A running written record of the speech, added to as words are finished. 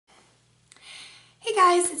Hey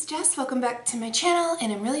guys, it's Jess. Welcome back to my channel,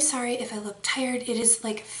 and I'm really sorry if I look tired. It is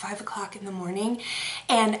like 5 o'clock in the morning,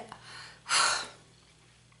 and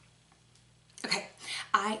okay,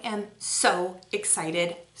 I am so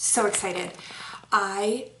excited, so excited.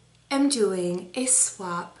 I am doing a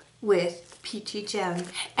swap with Peachy Gem,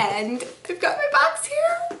 and I've got my box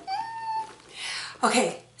here.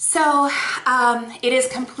 Okay, so it is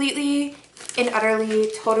completely and utterly,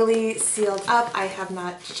 totally sealed up. I have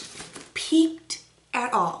not peeked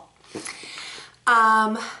at all.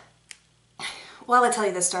 While I tell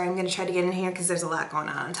you this story, I'm going to try to get in here because there's a lot going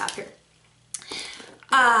on top here.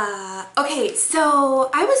 Okay, so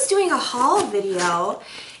I was doing a haul video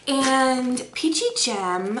and Peachy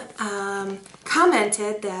Gem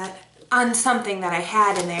commented that on something that I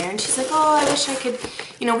had in there, and she's like, oh, I wish I could,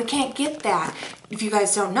 you know, we can't get that. If you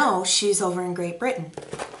guys don't know, she's over in Great Britain.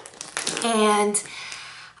 And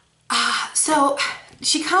so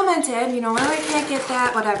she commented, you know, well, I can't get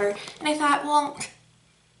that, whatever. And I thought, well,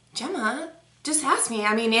 Gemma, just ask me.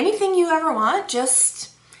 I mean, anything you ever want, just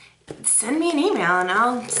send me an email and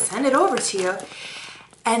I'll send it over to you.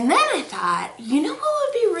 And then I thought, you know what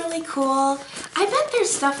would be really cool? I bet there's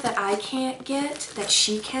stuff that I can't get that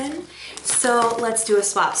she can. So let's do a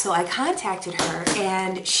swap. So I contacted her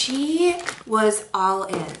and she was all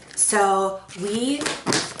in. So we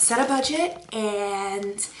set a budget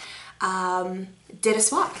and did a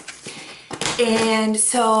swap. And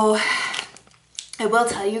so I will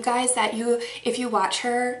tell you guys that if you watch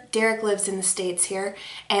her, Derek lives in the States here,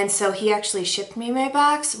 and so he actually shipped me my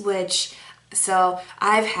box, so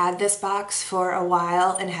I've had this box for a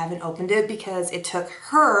while and haven't opened it because it took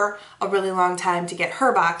her a really long time to get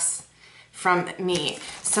her box from me.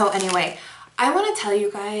 So anyway, I want to tell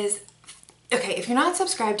you guys, okay, if you're not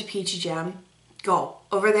subscribed to Peachy Gem, go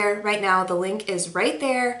over there right now. The link is right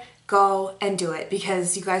there. Go and do it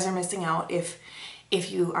because you guys are missing out if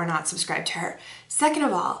you are not subscribed to her. Second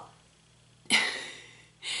of all,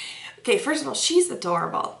 okay, first of all, she's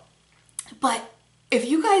adorable. But if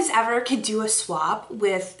you guys ever could do a swap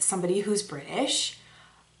with somebody who's British,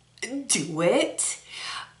 do it.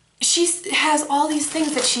 She has all these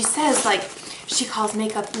things that she says, like she calls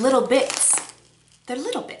makeup little bits. They're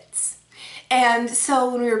little bits. And so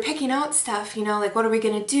when we were picking out stuff, you know, like what are we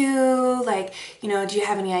gonna do? Like, you know, do you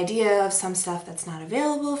have any idea of some stuff that's not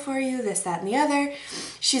available for you? This, that, and the other.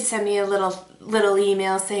 She'd send me a little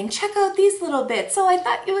email saying, check out these little bits. Oh, I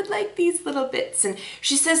thought you would like these little bits. And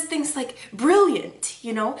she says things like brilliant,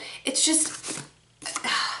 you know? It's just,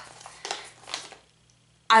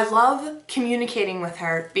 I love communicating with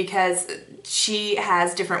her because she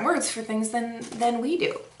has different words for things than we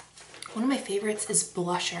do. One of my favorites is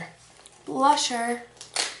blusher. Blusher.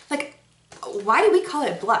 Like, why do we call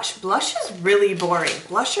it blush? Blush is really boring.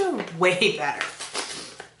 Blusher, way better.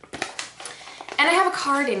 And I have a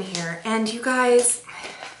card in here, and you guys,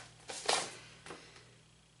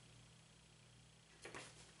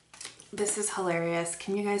 this is hilarious.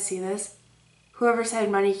 Can you guys see this? Whoever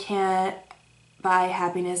said money can't buy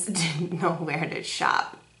happiness didn't know where to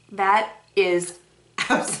shop. That is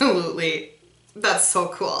absolutely, that's so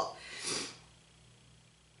cool.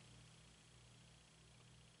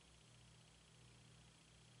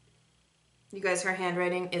 You guys, her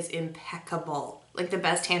handwriting is impeccable. Like the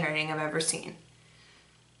best handwriting I've ever seen.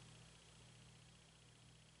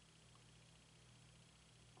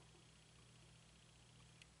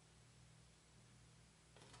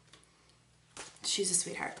 She's a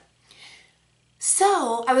sweetheart.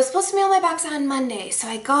 So I was supposed to mail my box on Monday. So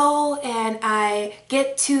I go and I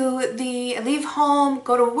I leave home,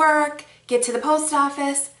 go to work, get to the post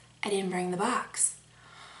office. I didn't bring the box.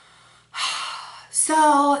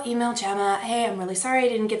 So, email Gemma, hey, I'm really sorry I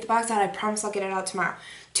didn't get the box out. I promise I'll get it out tomorrow.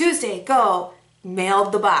 Tuesday, go.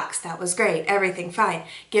 Mailed the box. That was great. Everything fine.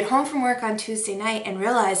 Get home from work on Tuesday night and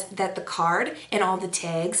realize that the card and all the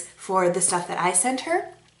tags for the stuff that I sent her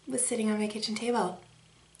was sitting on my kitchen table.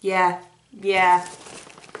 Yeah.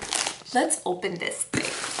 Let's open this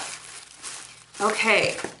thing.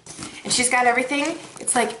 Okay. And she's got everything.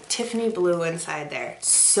 It's like Tiffany blue inside there.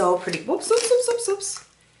 So pretty. Whoops, whoops, whoops, whoops, whoops.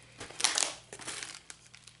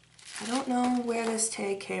 I don't know where this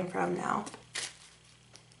tag came from now.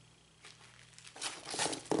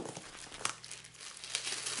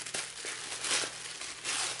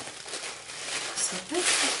 So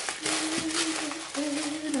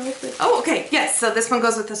oh, okay, yes, so this one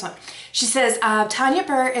goes with this one. She says, Tanya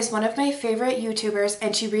Burr is one of my favorite YouTubers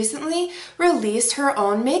and she recently released her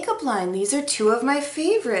own makeup line. These are two of my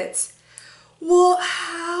favorites. Well,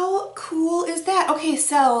 how cool is that? Okay,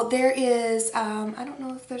 so there is, I don't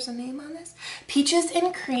know if there's a name on this. Peaches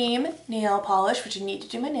and Cream nail polish, which I need to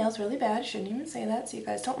do my nails really bad. Shouldn't even say that so you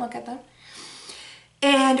guys don't look at them.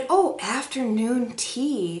 And, oh, afternoon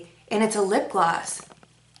tea. And it's a lip gloss.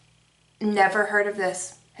 Never heard of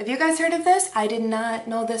this. Have you guys heard of this? I did not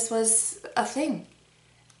know this was a thing.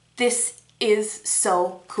 This is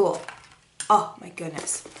so cool. Oh my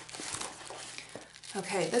goodness.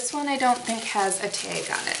 Okay, this one I don't think has a tag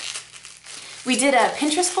on it. We did a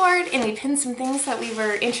Pinterest board and we pinned some things that we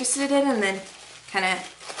were interested in and then kind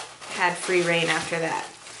of had free reign after that.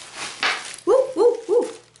 Woo, woo, woo.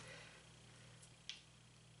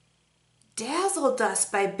 Dazzle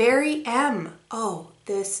Dust by Barry M. Oh,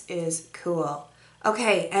 this is cool.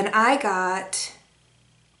 Okay, and I got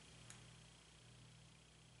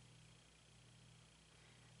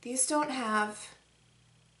these don't have,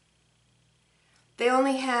 they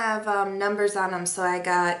only have numbers on them, so I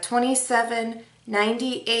got 27,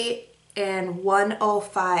 98, and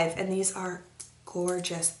 105, and these are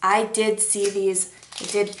gorgeous. I did see these, I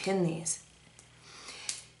did pin these.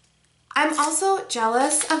 I'm also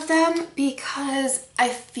jealous of them because I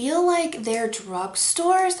feel like their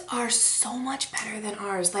drugstores are so much better than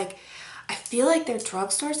ours. Like, I feel like their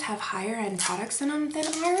drugstores have higher end products in them than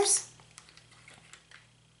ours.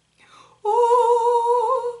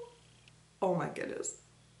 Oh, oh my goodness.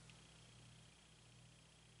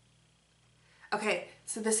 Okay,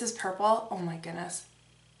 so this is purple. Oh my goodness.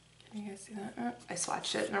 Can you guys see that? I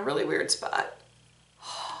swatched it in a really weird spot.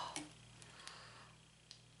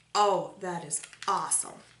 Oh, that is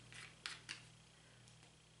awesome.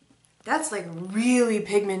 That's like really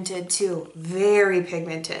pigmented too. Very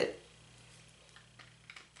pigmented.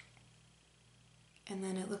 And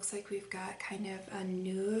then it looks like we've got kind of a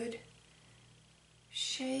nude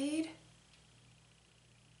shade.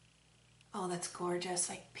 Oh, that's gorgeous.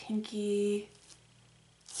 Like pinky.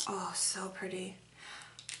 Oh, so pretty.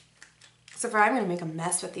 Except for I'm going to make a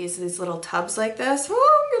mess with these little tubs like this.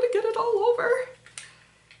 Oh, I'm going to get it all over.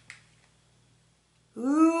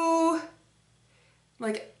 Ooh,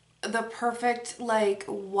 like the perfect like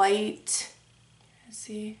white, let's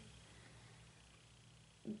see,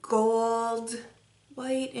 gold,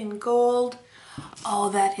 white and gold. Oh,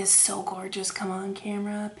 that is so gorgeous. Come on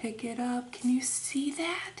camera, pick it up. Can you see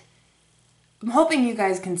that? I'm hoping you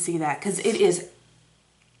guys can see that because it is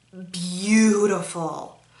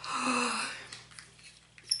beautiful.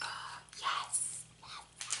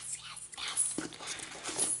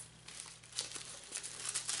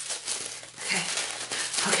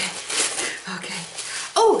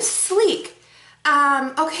 Sleek.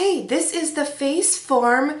 Okay, this is the Face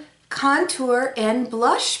Form Contour and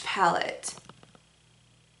Blush Palette.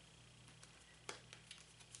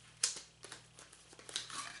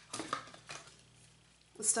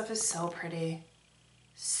 This stuff is so pretty.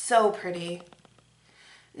 So pretty.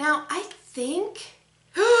 Now, I think...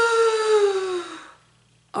 Oh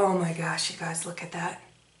my gosh, you guys, look at that.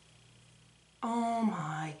 Oh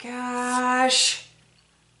my gosh.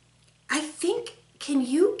 I think... Can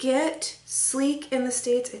you get Sleek in the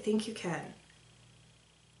States? I think you can.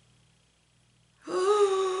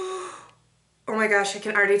 Oh my gosh, I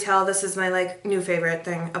can already tell this is my like new favorite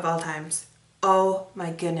thing of all times. Oh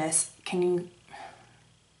my goodness. Can you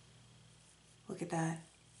look at that?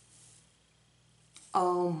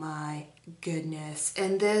 Oh my goodness.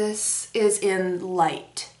 And this is in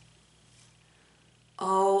light.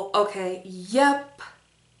 Oh, okay. Yep.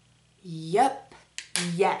 Yep.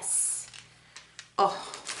 Yes. Oh,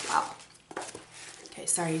 wow. Okay,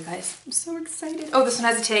 sorry you guys. I'm so excited. Oh, this one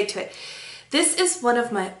has a tag to it. This is one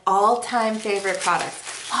of my all-time favorite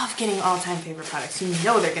products. I love getting all-time favorite products. You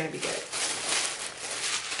know they're gonna be good.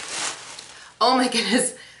 Oh my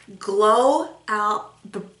goodness. Glow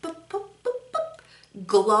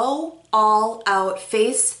All Out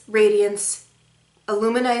Face Radiance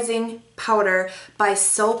Illuminizing Powder by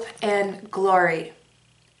Soap and Glory.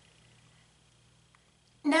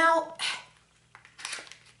 Now,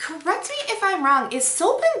 correct me if I'm wrong, is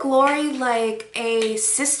Soap and Glory like a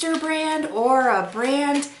sister brand or a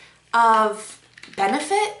brand of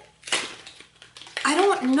Benefit? I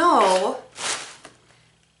don't know.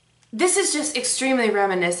 This is just extremely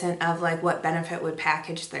reminiscent of like what Benefit would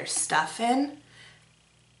package their stuff in.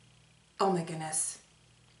 Oh my goodness.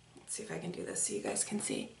 Let's see if I can do this so you guys can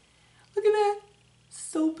see. Look at that.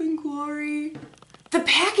 Soap and Glory. The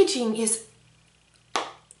packaging is...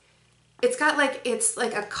 It's got like, it's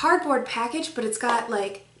like a cardboard package, but it's got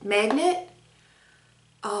like magnet.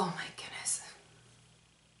 Oh my goodness.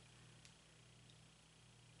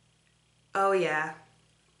 Oh yeah.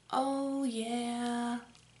 Oh yeah.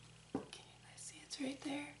 Can you guys right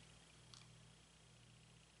there.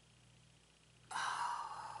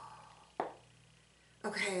 Oh.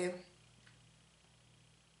 Okay.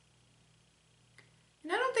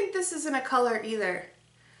 And I don't think this is in a color either.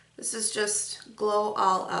 This is just Glow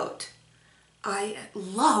All Out. I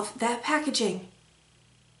love that packaging.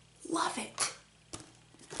 Love it.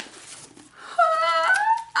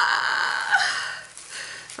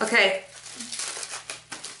 Okay.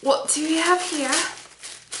 What do we have here?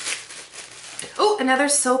 Oh, another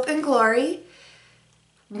Soap and Glory.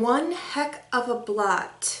 One Heck of a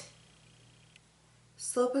Blot.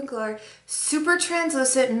 Soap and Glory. Super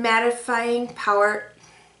translucent mattifying power.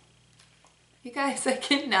 You guys, I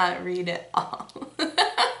cannot read it all.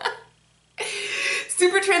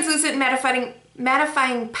 Super translucent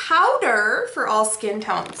mattifying powder for all skin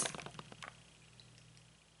tones.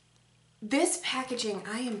 This packaging,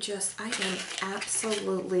 I am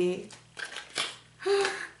absolutely.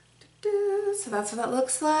 So that's what that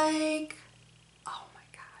looks like. Oh my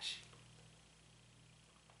gosh.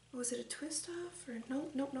 Was it a twist off or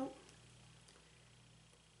nope, nope, nope.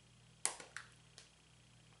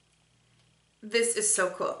 This is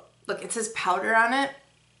so cool. Look, it says powder on it.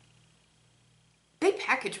 They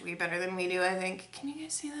package way better than we do, I think. Can you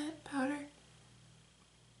guys see that powder?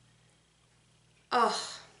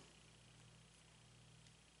 Oh.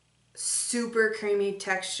 Super creamy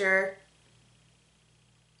texture.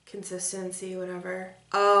 Consistency, whatever.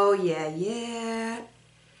 Oh, yeah, yeah.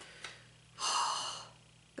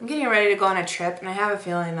 I'm getting ready to go on a trip, and I have a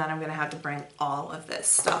feeling that I'm going to have to bring all of this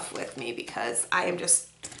stuff with me because I am just...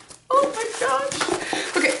 Oh my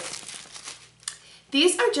gosh. Okay.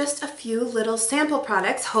 These are just a few little sample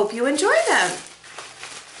products. Hope you enjoy them.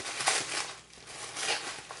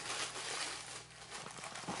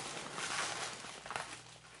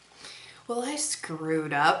 Well, I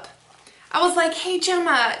screwed up. I was like, hey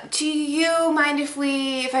Gemma, do you mind if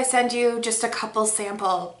I send you just a couple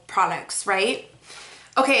sample products, right?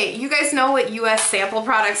 Okay, you guys know what US sample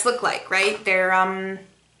products look like, right? They're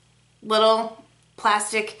little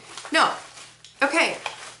plastic. No. Okay.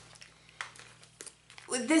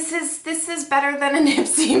 This is better than an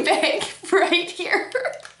Ipsy Bag right here.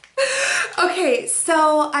 Okay,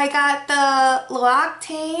 so I got the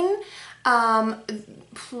L'Occitane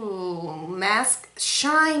mask,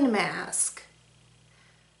 shine mask.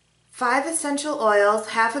 5 essential oils.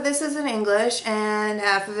 Half of this is in English and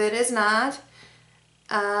half of it is not.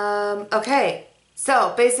 Okay,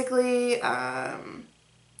 so basically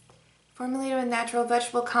formulated with natural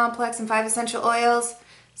vegetable complex and 5 essential oils.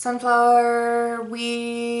 Sunflower,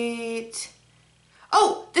 wheat.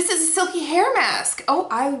 Oh, this is a silky hair mask. Oh,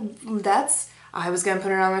 I was gonna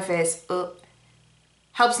put it on my face. Oh.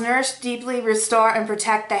 Helps nourish, deeply restore, and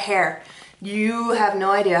protect the hair. You have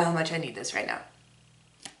no idea how much I need this right now.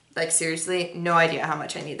 Like seriously, no idea how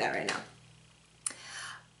much I need that right now.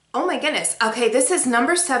 Oh my goodness. Okay, this is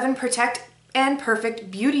number 7 Protect and Perfect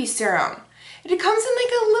Beauty Serum. And it comes in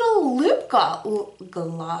like a little lip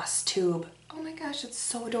gloss tube. Oh my gosh, it's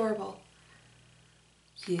so adorable.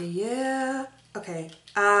 Yeah. Okay.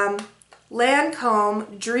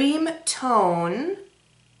 Lancome Dream Tone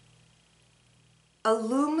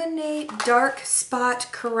Illuminate Dark Spot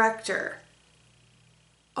Corrector.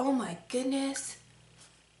 Oh my goodness.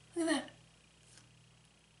 Look at that.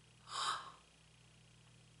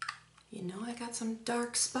 You know I got some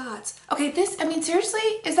dark spots. Okay, this, I mean seriously,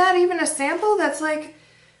 is that even a sample? That's like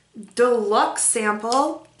deluxe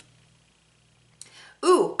sample.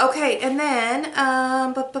 Ooh, okay, and then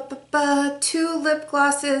 2 lip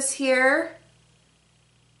glosses here.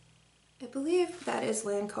 I believe that is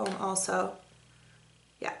Lancome also.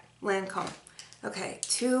 Yeah, Lancome. Okay,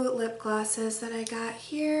 2 lip glosses that I got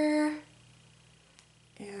here.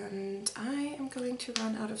 And I am going to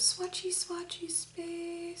run out of swatchy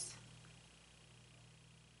space.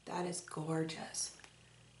 That is gorgeous.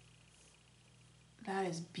 That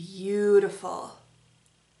is beautiful.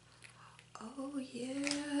 Oh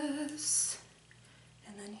yes.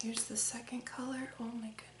 And then here's the second color. Oh my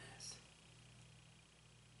goodness.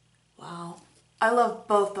 Wow. I love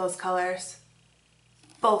both those colors.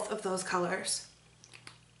 Both of those colors.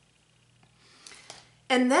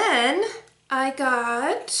 And then I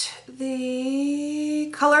got the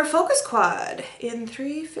Color Focus Quad in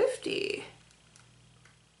 350.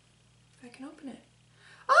 If I can open it.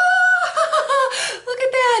 Oh, look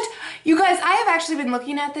at that. You guys, I have actually been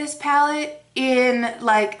looking at this palette in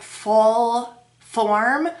like full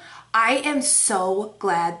form. I am so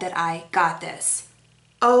glad that I got this.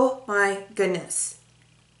 Oh my goodness.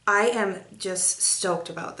 I am just stoked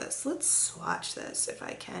about this. Let's swatch this if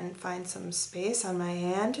I can find some space on my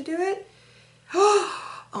hand to do it.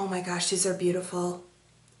 Oh my gosh, these are beautiful.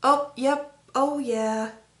 Oh, yep. Oh,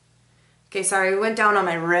 yeah. Okay, sorry, we went down on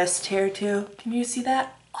my wrist here too. Can you see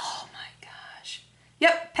that? Oh my gosh.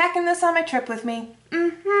 Yep, packing this on my trip with me.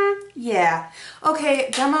 Yeah. Okay,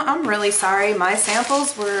 Gemma, I'm really sorry. My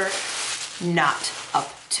samples were not up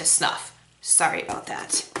to snuff. Sorry about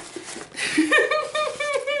that.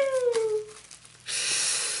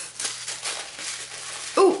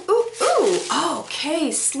 Ooh, ooh, ooh.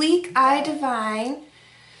 Okay, Sleek Eye Divine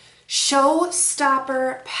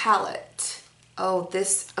Showstopper Palette. Oh,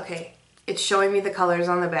 this, okay. It's showing me the colors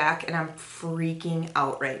on the back and I'm freaking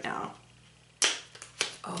out right now.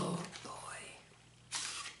 Oh boy.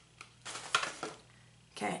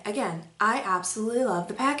 Okay, again, I absolutely love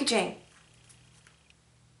the packaging.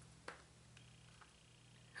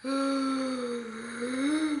 Oh,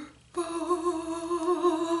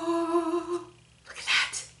 look at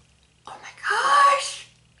that. Oh my gosh.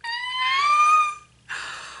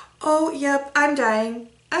 Oh, yep, I'm dying.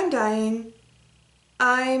 I'm dying.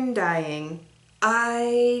 I'm dying.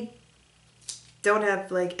 I don't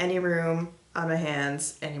have like any room on my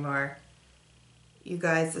hands anymore. You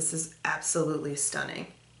guys, this is absolutely stunning.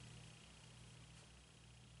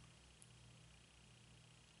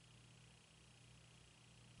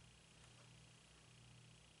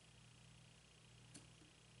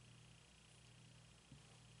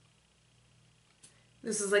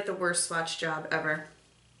 This is like the worst swatch job ever.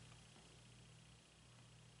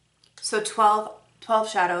 So 12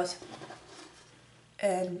 shadows.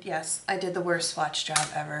 And yes, I did the worst swatch job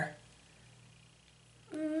ever.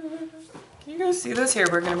 Can you guys see this? Here,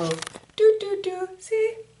 we're gonna move. Do, do, do,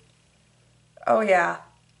 see? Oh yeah.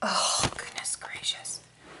 Oh, goodness gracious.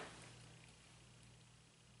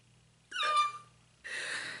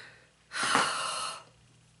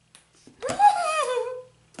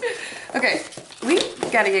 Okay, we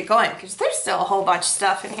gotta get going because there's still a whole bunch of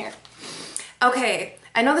stuff in here. Okay,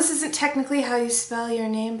 I know this isn't technically how you spell your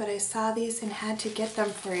name, but I saw these and had to get them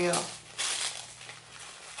for you.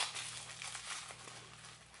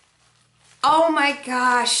 Oh my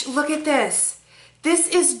gosh, look at this. This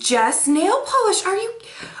is just nail polish. Are you,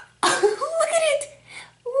 look at it.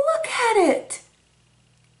 Look at it.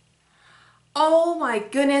 Oh my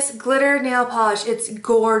goodness, glitter nail polish. It's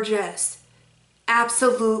gorgeous.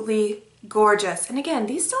 Absolutely gorgeous. And again,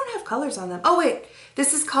 these don't have colors on them. Oh wait,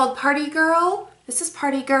 this is called Party Girl. This is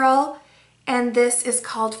Party Girl. And this is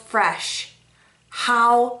called Fresh.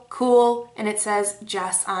 How cool. And it says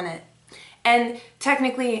Jess on it. And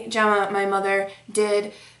technically, Gemma, my mother,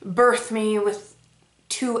 did birth me with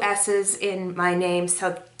 2 S's in my name.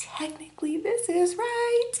 So technically this is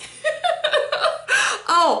right.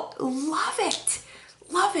 Oh, love it.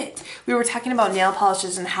 Love it. We were talking about nail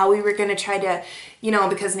polishes and how we were going to try to, you know,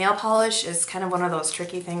 because nail polish is kind of one of those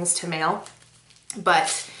tricky things to mail.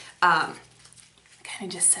 But I kind of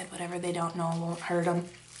just said whatever they don't know won't hurt them.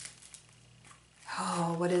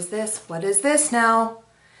 Oh, what is this? What is this now?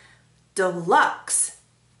 Deluxe.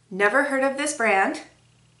 Never heard of this brand.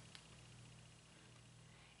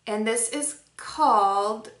 And this is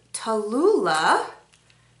called Tallulah.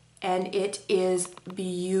 And it is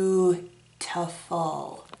beautiful.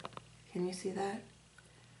 Can you see that?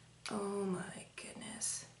 Oh my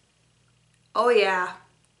goodness. Oh yeah.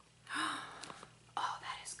 Oh,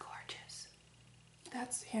 that is gorgeous.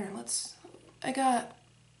 That's, here, let's, I got,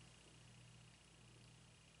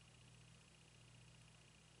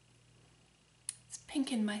 it's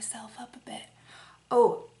pinking myself up a bit.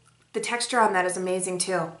 Oh, the texture on that is amazing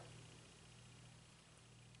too.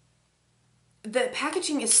 The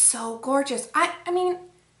packaging is so gorgeous. I mean,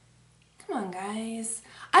 come on guys.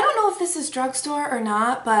 I don't know if this is drugstore or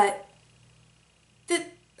not, but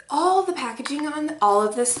all the packaging on all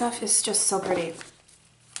of this stuff is just so pretty.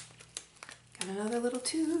 Got another little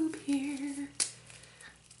tube here.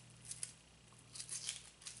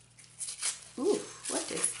 Ooh,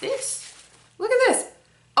 what is this? Look at this.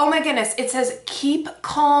 Oh my goodness, it says keep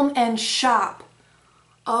calm and shop.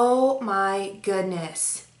 Oh my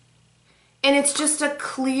goodness. And it's just a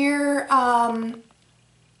clear,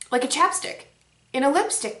 like a chapstick in a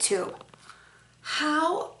lipstick tube.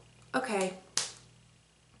 How, okay.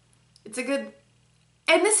 It's a good,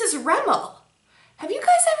 and this is Rimmel. Have you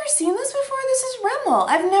guys ever seen this before? This is Rimmel.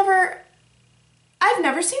 I've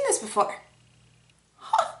never seen this before.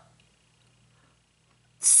 Huh.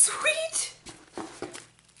 Sweet.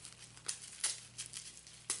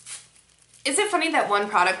 Is it funny that one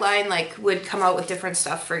product line like would come out with different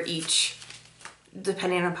stuff for each,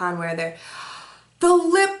 depending upon where they're, the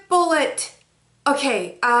lip bullet.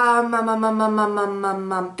 Okay,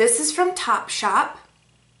 this is from Topshop.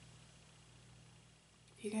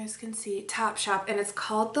 You guys can see Topshop, and it's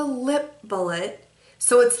called the Lip Bullet.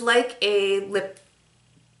 So it's like a lip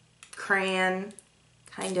crayon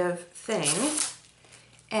kind of thing.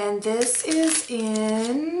 And this is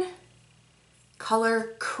in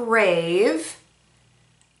color Crave.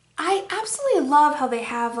 I absolutely love how they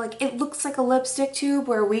have, like, it looks like a lipstick tube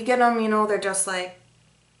where we get them, you know, they're just like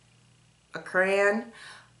a crayon.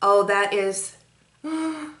 Oh, that is,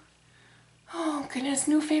 oh goodness,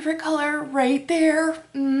 new favorite color right there.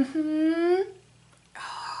 Oh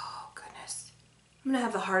goodness. I'm gonna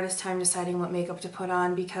have the hardest time deciding what makeup to put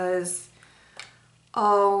on because,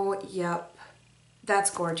 oh, yep,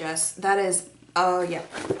 that's gorgeous. That is, oh, yep.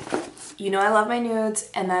 You know I love my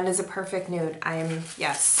nudes, and that is a perfect nude.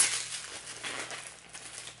 Yes.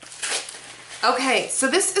 Okay, so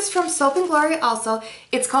this is from Soap & Glory also.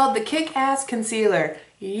 It's called the Kick-Ass Concealer.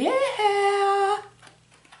 Yeah!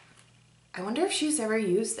 I wonder if she's ever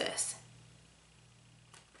used this.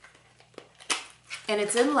 And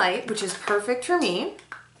it's in light, which is perfect for me.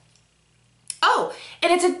 Oh,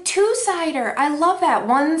 and it's a two-sider. I love that.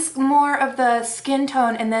 One's more of the skin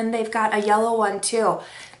tone, and then they've got a yellow one too.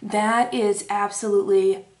 That is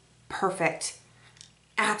absolutely perfect.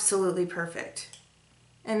 Absolutely perfect.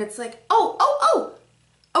 And it's like, oh.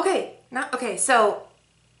 Okay, okay, so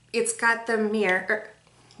it's got the mirror.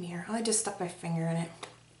 Oh, I just stuck my finger in it.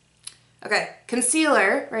 Okay,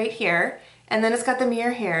 concealer right here, and then it's got the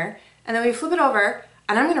mirror here, and then we flip it over,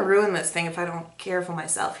 and I'm gonna ruin this thing if I don't care for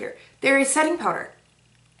myself here. There is setting powder.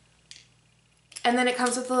 And then it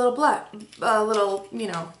comes with a little you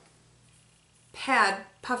know, pad,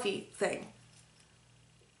 puffy thing.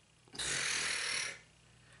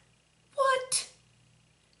 What?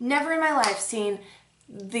 Never in my life seen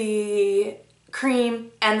the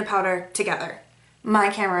cream and the powder together. My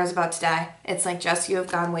camera is about to die. It's like, Jess, you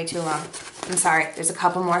have gone way too long. I'm sorry, there's a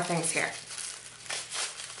couple more things here.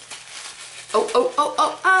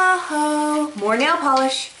 Oh, more nail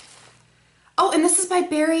polish. Oh, and this is by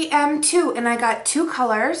Berry M2, and I got 2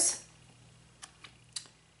 colors.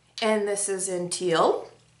 And this is in teal.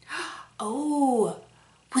 Oh,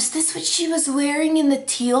 was this what she was wearing in the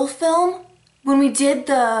teal film? When we did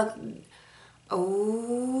the,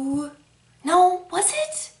 oh, no, was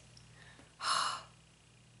it?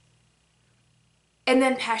 And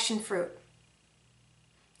then passion fruit.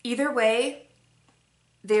 Either way,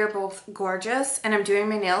 they're both gorgeous, and I'm doing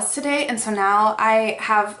my nails today, and so now I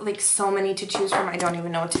have like so many to choose from. I don't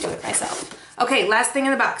even know what to do with myself. Okay, last thing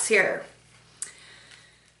in the box here.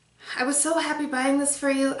 I was so happy buying this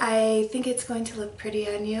for you. I think it's going to look pretty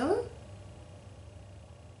on you.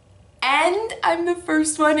 And I'm the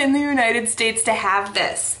first one in the United States to have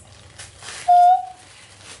this.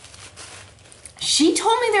 She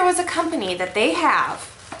told me there was a company that they have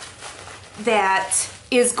that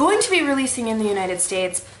is going to be releasing in the United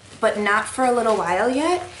States, but not for a little while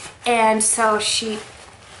yet. And so she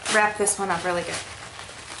wrapped this one up really good.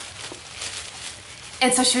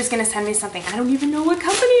 And so she was gonna send me something. I don't even know what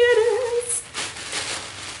company it is.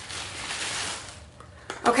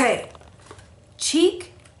 Okay,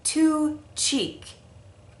 Cheek to Cheek.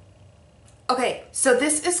 Okay, so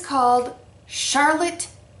this is called Charlotte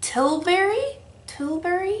Tilbury?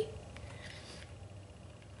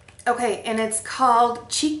 Okay, and it's called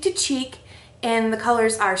Cheek to Cheek, and the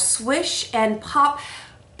colors are Swish and Pop.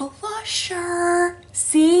 Blusher.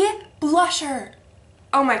 See? Blusher.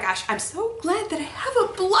 Oh my gosh, I'm so glad that I have a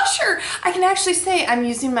blusher. I can actually say I'm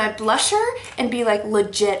using my blusher and be like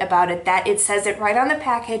legit about it, that it says it right on the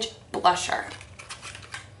package, blusher.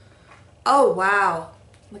 Oh wow,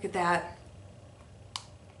 look at that.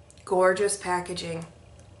 Gorgeous packaging.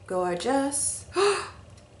 Gorgeous. Look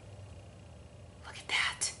at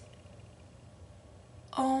that.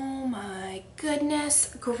 Oh my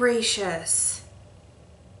goodness gracious.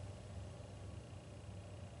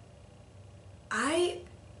 I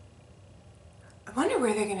wonder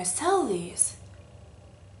where they're gonna sell these.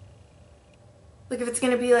 Like if it's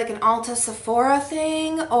gonna be like an Ulta Sephora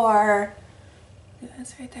thing, or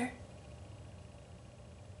that's right there.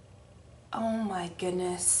 Oh my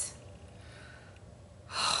goodness.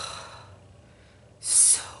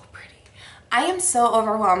 So pretty. I am so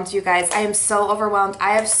overwhelmed, you guys. I am so overwhelmed.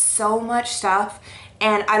 I have so much stuff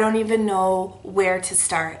and I don't even know where to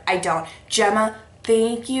start. I don't. Gemma,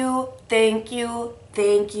 thank you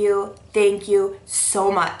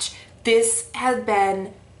so much. This has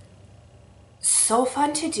been so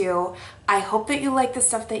fun to do. I hope that you like the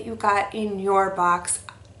stuff that you got in your box.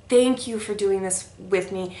 Thank you for doing this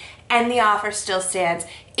with me, and the offer still stands.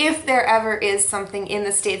 If there ever is something in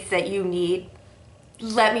the States that you need,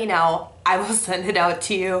 let me know. I will send it out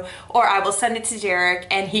to you, or I will send it to Derek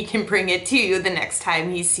and he can bring it to you the next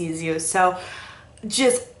time he sees you. So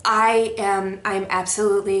just, I'm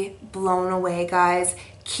absolutely blown away, guys.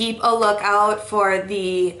 Keep a lookout for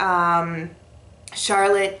the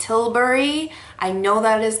Charlotte Tilbury. I know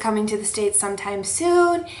that is coming to the States sometime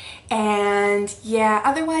soon. And yeah,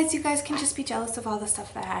 otherwise you guys can just be jealous of all the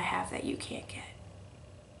stuff that I have that you can't get.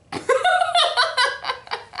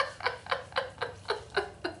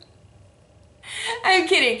 I'm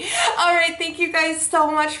kidding. All right, thank you guys so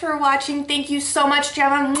much for watching. Thank you so much,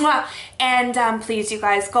 Gemma. Mwah. And please, you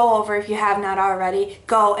guys, go over, if you have not already,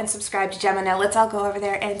 go and subscribe to Gemma. Now let's all go over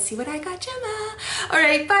there and see what I got Gemma. All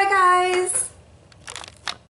right, bye guys.